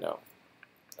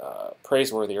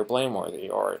praiseworthy or blameworthy,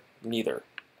 or neither.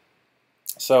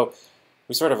 So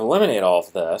we sort of eliminate all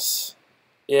of this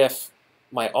if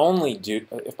my only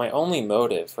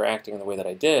motive for acting the way that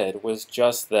I did was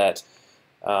just that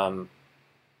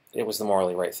it was the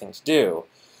morally right thing to do.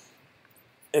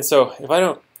 And so if I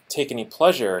don't take any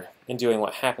pleasure in doing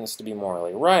what happens to be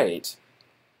morally right,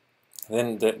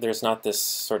 then there's not this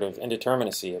sort of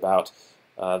indeterminacy about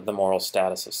the moral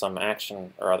status of some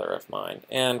action or other of mine.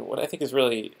 And what I think is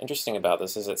really interesting about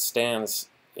this is it stands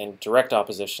in direct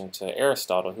opposition to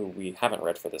Aristotle, who we haven't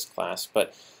read for this class,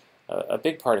 but a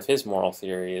big part of his moral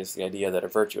theory is the idea that a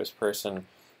virtuous person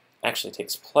actually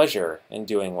takes pleasure in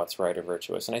doing what's right or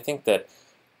virtuous. And I think that,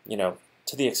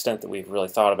 to the extent that we've really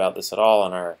thought about this at all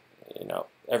in our,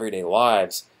 everyday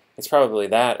lives, it's probably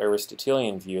that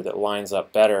Aristotelian view that lines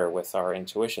up better with our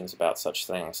intuitions about such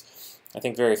things. I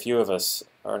think very few of us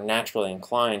are naturally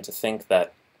inclined to think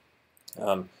that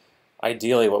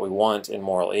ideally what we want in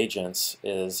moral agents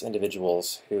is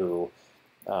individuals who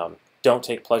don't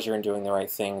take pleasure in doing the right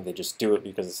thing, they just do it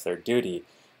because it's their duty.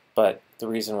 But the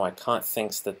reason why Kant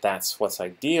thinks that that's what's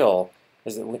ideal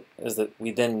is that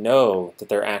we then know that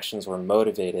their actions were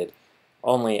motivated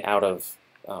only out of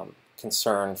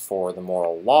concern for the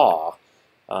moral law,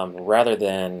 rather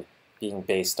than being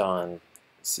based on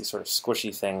sort of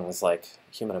squishy things like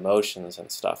human emotions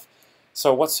and stuff.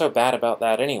 So what's so bad about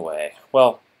that anyway?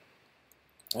 Well,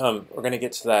 we're going to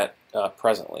get to that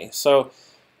presently. So,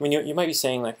 I mean, you might be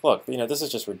saying, like, look, this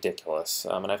is just ridiculous,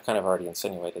 and I've kind of already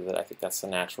insinuated that I think that's the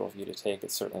natural view to take.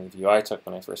 It's certainly the view I took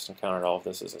when I first encountered all of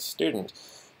this as a student.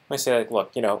 I say, like,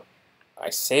 look, I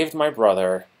saved my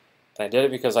brother, and I did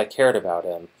it because I cared about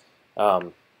him.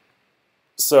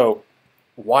 So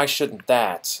why shouldn't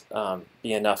that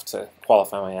be enough to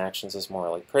qualify my actions as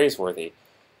morally praiseworthy?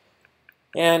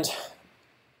 And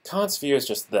Kant's view is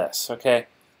just this, okay?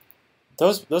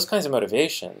 Those kinds of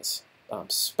motivations,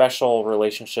 special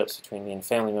relationships between me and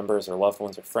family members or loved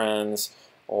ones or friends,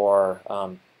 or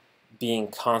being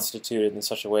constituted in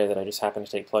such a way that I just happen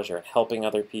to take pleasure in helping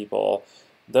other people,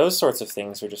 those sorts of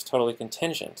things are just totally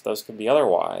contingent. Those could be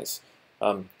otherwise.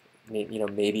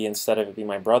 Maybe instead of it being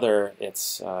my brother,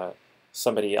 it's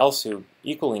somebody else who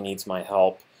equally needs my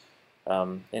help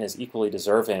and is equally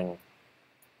deserving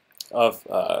of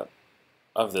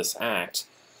this act,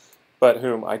 but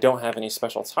whom I don't have any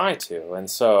special tie to. And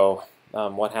so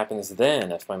what happens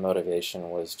then if my motivation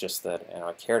was just that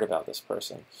I cared about this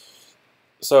person?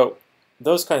 So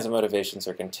those kinds of motivations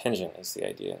are contingent, is the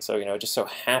idea. And so, it just so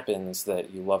happens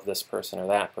that you love this person or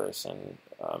that person,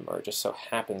 or it just so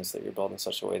happens that you're built in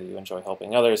such a way that you enjoy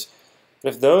helping others.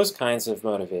 But if those kinds of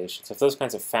motivations, if those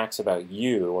kinds of facts about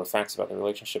you or facts about the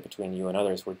relationship between you and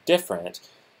others were different,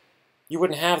 you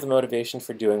wouldn't have the motivation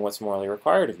for doing what's morally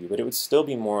required of you, but it would still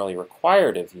be morally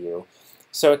required of you.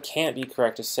 So it can't be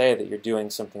correct to say that you're doing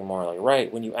something morally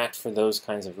right when you act for those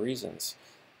kinds of reasons.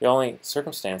 The only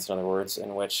circumstance, in other words,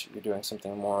 in which you're doing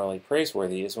something morally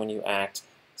praiseworthy is when you act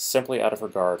simply out of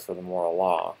regard for the moral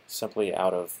law, simply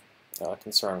out of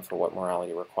concern for what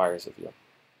morality requires of you.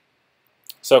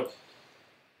 So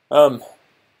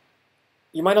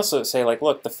you might also say, like,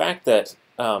 look, the fact that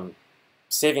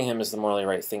saving him is the morally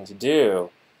right thing to do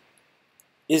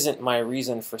isn't my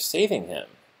reason for saving him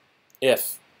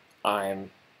if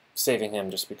I'm saving him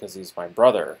just because he's my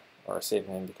brother, or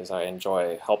saving him because I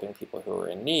enjoy helping people who are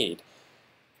in need.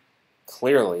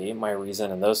 Clearly, my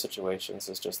reason in those situations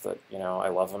is just that, I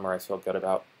love him or I feel good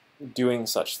about doing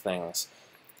such things.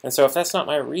 And so if that's not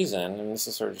my reason, and this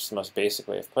is sort of just the most basic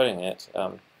way of putting it,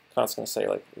 Kant's going to say,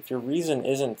 like, if your reason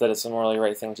isn't that it's the morally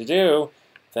right thing to do,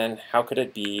 then how could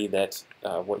it be that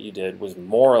what you did was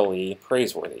morally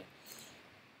praiseworthy?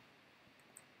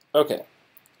 Okay,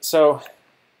 so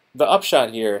the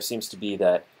upshot here seems to be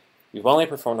that you've only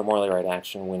performed a morally right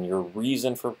action when your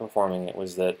reason for performing it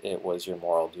was that it was your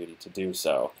moral duty to do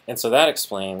so. And so that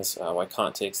explains why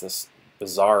Kant takes this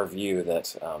bizarre view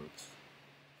that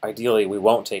ideally we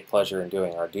won't take pleasure in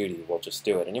doing our duty, we'll just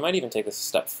do it. And you might even take this a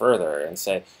step further and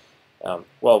say, well,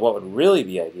 what would really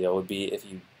be ideal would be if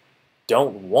you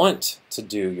don't want to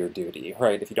do your duty,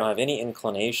 right? If you don't have any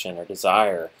inclination or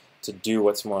desire to do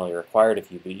what's morally required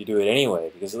of you, but you do it anyway,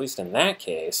 because at least in that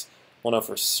case, we'll know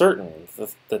for certain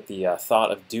that the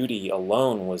thought of duty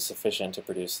alone was sufficient to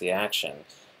produce the action,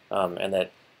 and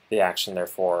that the action,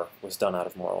 therefore, was done out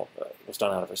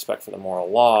of respect for the moral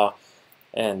law,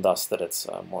 and thus that it's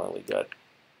morally good.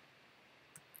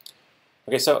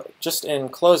 Okay, so just in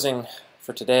closing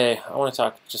for today, I want to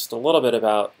talk just a little bit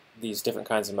about these different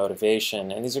kinds of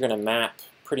motivation, and these are going to map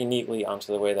pretty neatly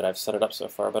onto the way that I've set it up so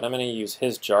far, but I'm going to use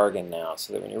his jargon now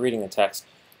so that when you're reading the text,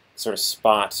 you sort of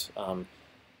spot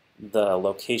the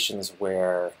locations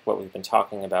where what we've been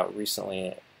talking about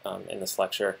recently in this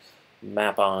lecture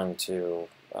map on to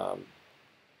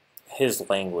his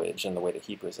language and the way that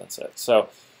he presents it. So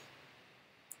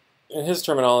in his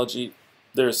terminology,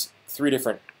 there's three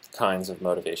different kinds of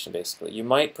motivation, basically. You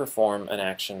might perform an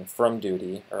action from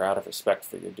duty or out of respect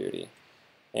for your duty.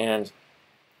 And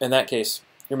in that case,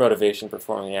 your motivation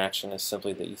performing the action is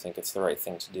simply that you think it's the right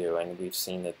thing to do, and we've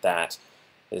seen that that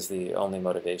is the only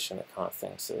motivation that Kant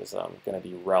thinks is going to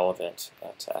be relevant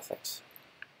to ethics.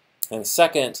 And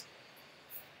second,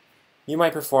 you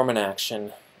might perform an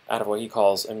action out of what he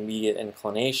calls immediate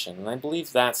inclination, and I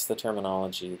believe that's the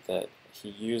terminology that he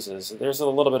uses. There's a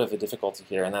little bit of a difficulty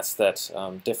here, and that's that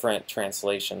different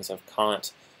translations of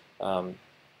Kant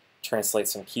translate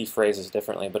some key phrases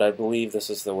differently, but I believe this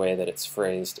is the way that it's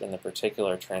phrased in the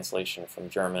particular translation from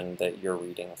German that you're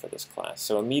reading for this class.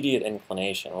 So immediate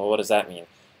inclination, well, what does that mean?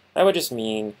 That would just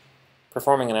mean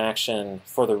performing an action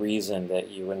for the reason that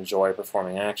you enjoy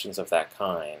performing actions of that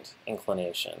kind,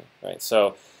 inclination, right?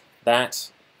 So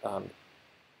that,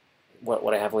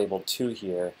 what I have labeled 2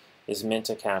 here, is meant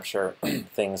to capture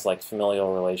things like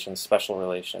familial relations, special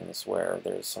relations, where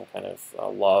there's some kind of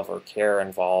love or care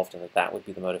involved, and that would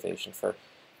be the motivation for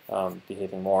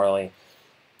behaving morally,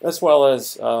 as well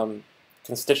as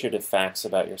constitutive facts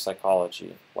about your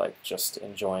psychology, like just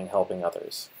enjoying helping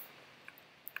others.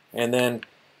 And then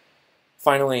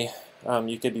finally,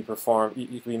 you could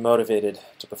be motivated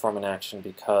to perform an action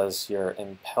because you're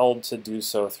impelled to do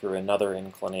so through another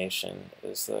inclination,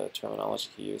 is the terminology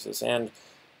he uses. And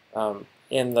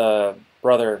in the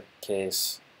brother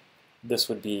case, this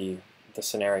would be the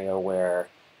scenario where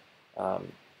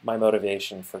my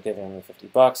motivation for giving him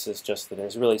 $50 is just that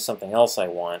there's really something else I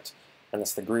want, and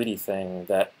it's the greedy thing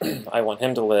that I want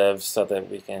him to live so that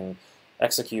we can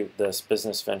execute this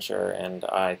business venture and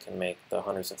I can make the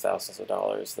hundreds of thousands of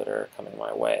dollars that are coming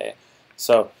my way.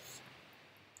 So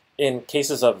in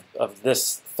cases of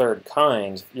this third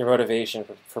kind, your motivation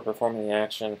for performing the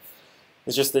action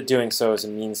is just that doing so is a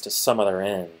means to some other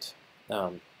end.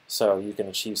 So you can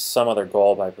achieve some other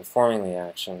goal by performing the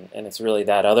action, and it's really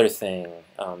that other thing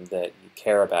that you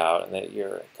care about and that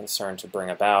you're concerned to bring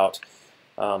about.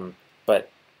 But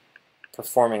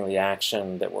performing the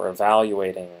action that we're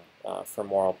evaluating for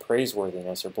moral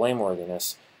praiseworthiness or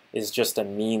blameworthiness is just a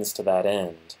means to that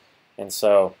end. And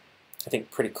so I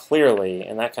think pretty clearly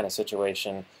in that kind of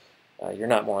situation, you're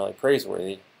not morally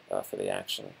praiseworthy for the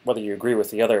action. Whether you agree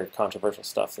with the other controversial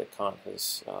stuff that Kant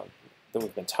has, that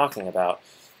we've been talking about,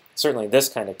 certainly this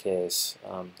kind of case,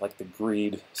 like the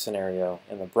greed scenario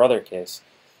in the brother case,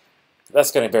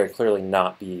 that's going to very clearly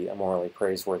not be a morally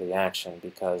praiseworthy action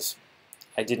because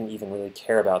I didn't even really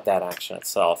care about that action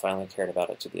itself. I only cared about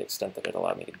it to the extent that it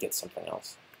allowed me to get something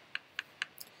else.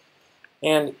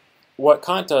 And what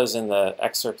Kant does in the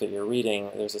excerpt that you're reading,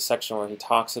 there's a section where he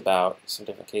talks about some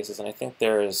different cases, and I think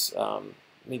there's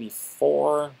maybe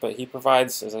 4, but he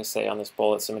provides, as I say on this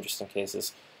bullet, some interesting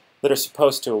cases that are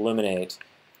supposed to illuminate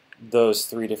those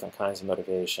 3 different kinds of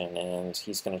motivation, and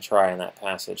he's going to try in that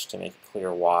passage to make it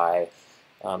clear why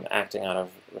acting out of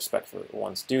respect for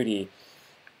one's duty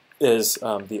is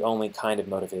the only kind of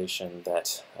motivation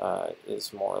that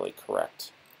is morally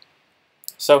correct.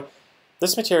 So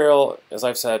this material, as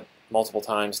I've said multiple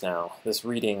times now, this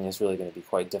reading is really going to be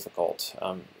quite difficult.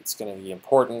 It's going to be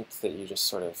important that you just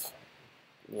sort of,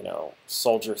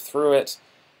 soldier through it,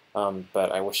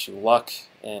 but I wish you luck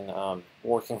in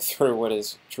working through what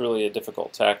is truly a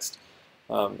difficult text,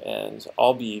 and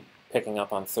I'll be picking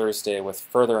up on Thursday with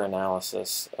further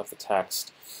analysis of the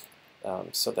text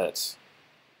so that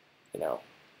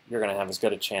you're going to have as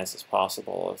good a chance as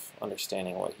possible of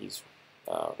understanding what he's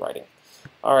writing.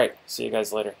 All right, see you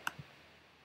guys later.